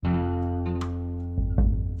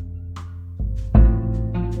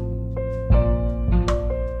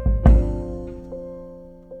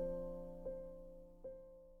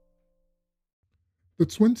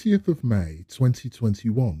20th of May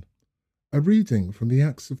 2021, a reading from the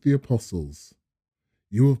Acts of the Apostles.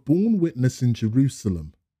 You have borne witness in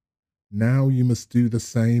Jerusalem. Now you must do the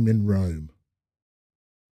same in Rome.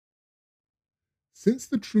 Since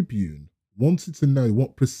the tribune wanted to know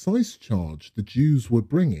what precise charge the Jews were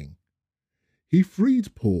bringing, he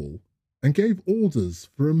freed Paul and gave orders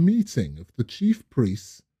for a meeting of the chief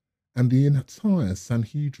priests and the entire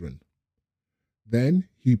Sanhedrin. Then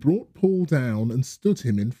he brought Paul down and stood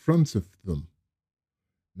him in front of them.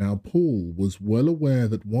 Now Paul was well aware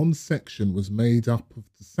that one section was made up of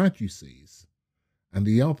the Sadducees and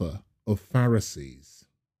the other of Pharisees.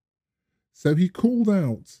 So he called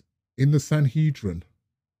out in the Sanhedrin,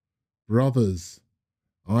 "Brothers,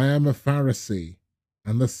 I am a Pharisee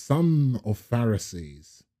and the son of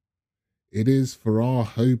Pharisees. It is for our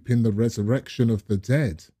hope in the resurrection of the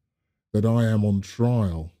dead that I am on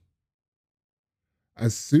trial."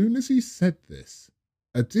 As soon as he said this,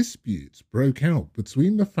 a dispute broke out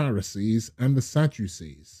between the Pharisees and the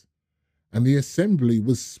Sadducees, and the assembly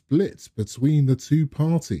was split between the two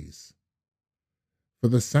parties. For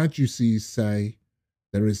the Sadducees say,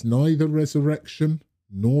 there is neither resurrection,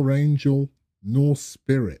 nor angel, nor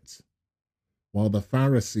spirit, while the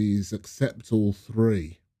Pharisees accept all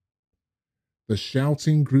three. The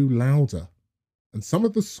shouting grew louder, and some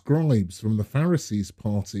of the scribes from the Pharisees'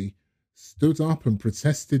 party stood up and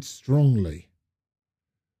protested strongly.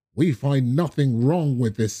 "We find nothing wrong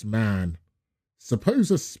with this man.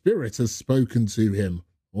 Suppose a spirit has spoken to him,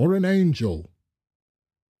 or an angel."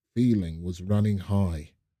 Feeling was running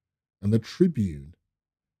high, and the tribune,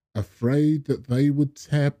 afraid that they would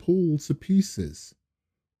tear Paul to pieces,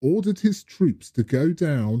 ordered his troops to go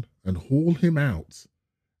down and haul him out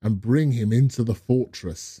and bring him into the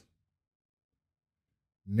fortress.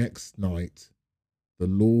 Next night, the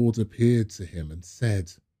Lord appeared to him and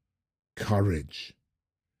said, "Courage!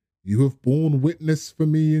 You have borne witness for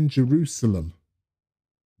me in Jerusalem.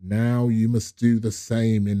 Now you must do the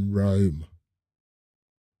same in Rome."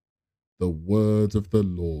 The word of the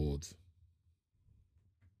Lord.